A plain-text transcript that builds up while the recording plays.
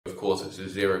course it's a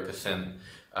 0%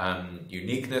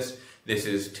 uniqueness. This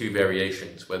is 2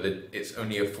 variations, where it's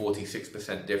only a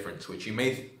 46% difference, which you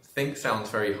may think sounds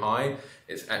very high.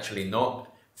 It's actually not.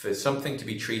 For something to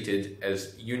be treated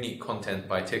as unique content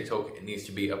by TikTok, it needs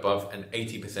to be above an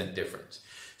 80% difference.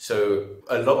 So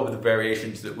a lot of the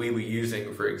variations that we were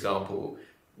using, for example,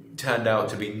 turned out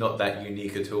to be not that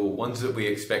unique at all. Ones that we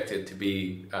expected to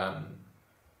be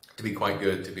quite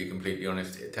good, to be completely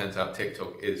honest. It turns out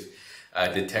TikTok is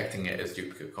detecting it as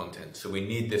duplicate content. So we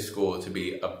need this score to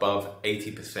be above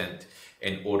 80%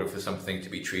 in order for something to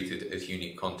be treated as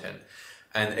unique content.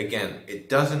 And again,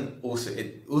 it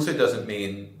also doesn't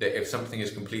mean that if something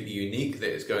is completely unique that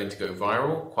it's going to go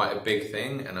viral. Quite a big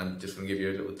thing, and I'm just going to give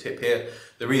you a little tip here.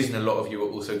 The reason a lot of you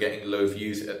are also getting low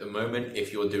views at the moment,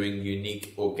 if you're doing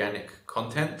unique organic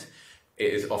content,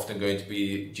 it is often going to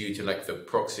be due to like the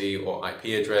proxy or IP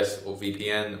address or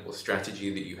VPN or strategy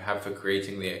that you have for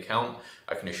creating the account.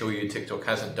 I can assure you TikTok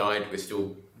hasn't died. We're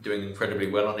still doing incredibly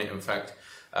well on it. In fact,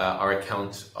 our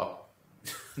accounts are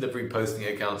the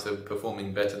reposting accounts are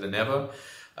performing better than ever.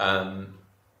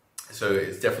 So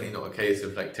it's definitely not a case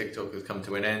of like TikTok has come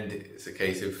to an end. It's a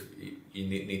case of you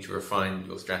need to refine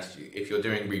your strategy. If you're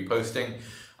doing reposting,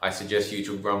 I suggest you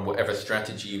to run whatever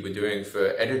strategy you were doing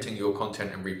for editing your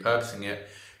content and repurposing it,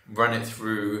 run it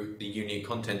through the unique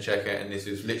content checker, and this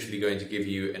is literally going to give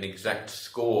you an exact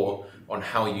score on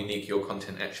how unique your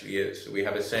content actually is. So we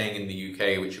have a saying in the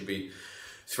UK, which would be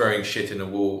throwing shit at a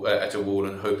wall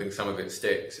and hoping some of it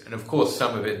sticks. And of course,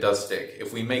 some of it does stick.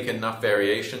 If we make enough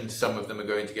variations, some of them are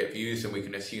going to get views, and we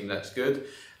can assume that's good.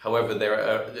 However, there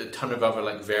are a ton of other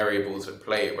like variables at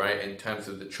play, right? In terms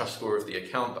of the trust score of the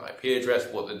account, the IP address,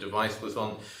 what the device was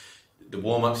on, the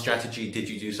warm-up strategy. Did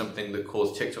you do something that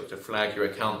caused TikTok to flag your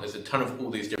account? There's a ton of all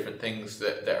these different things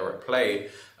that are at play.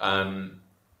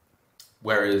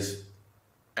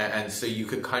 And so you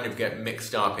could kind of get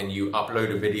mixed up, and you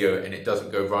upload a video and it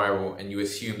doesn't go viral, and you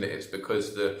assume that it's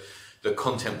because the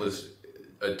content was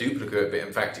a duplicate, but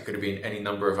in fact it could have been any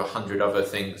number of 100 other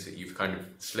things that you've kind of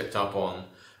slipped up on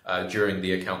during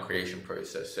the account creation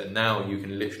process. And now you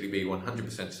can literally be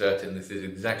 100% certain this is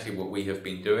exactly what we have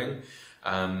been doing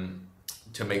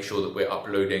to make sure that we're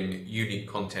uploading unique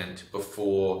content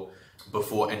before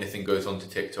anything goes onto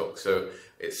TikTok. So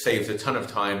it saves a ton of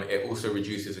time. It also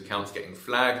reduces accounts getting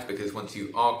flagged, because once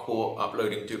you are caught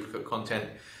uploading duplicate content,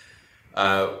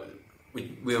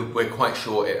 we're quite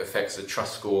sure it affects the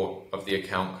trust score of the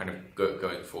account kind of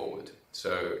going forward.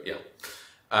 So yeah.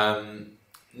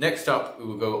 Next up, we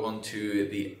will go on to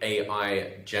the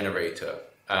AI generator.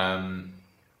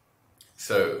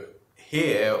 So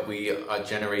here we are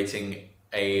generating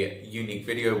a unique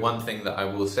video. One thing that I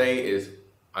will say is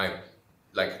I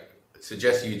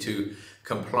suggest you to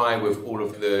comply with all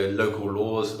of the local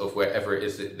laws of wherever it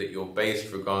is that you're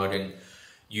based regarding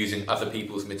using other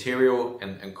people's material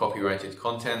and copyrighted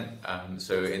content.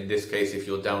 So in this case, if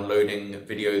you're downloading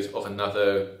videos of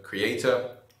another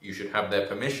creator, you should have their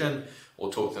permission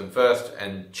or talk to them first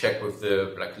and check with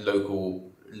the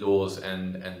local laws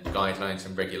and guidelines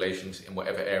and regulations in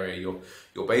whatever area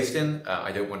you're based in.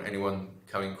 I don't want anyone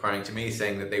coming crying to me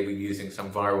saying that they were using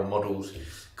some viral model's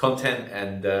content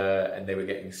and they were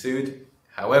getting sued.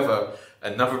 However,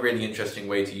 another really interesting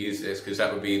way to use this, because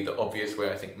that would be the obvious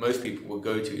way I think most people will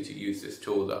go to use this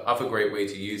tool. The other great way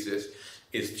to use this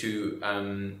is to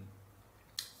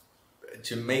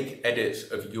make edits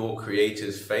of your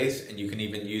creator's face, and you can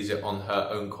even use it on her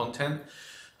own content,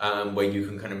 where you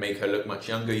can kind of make her look much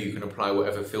younger. You can apply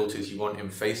whatever filters you want in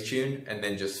Facetune and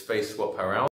then just face swap her out.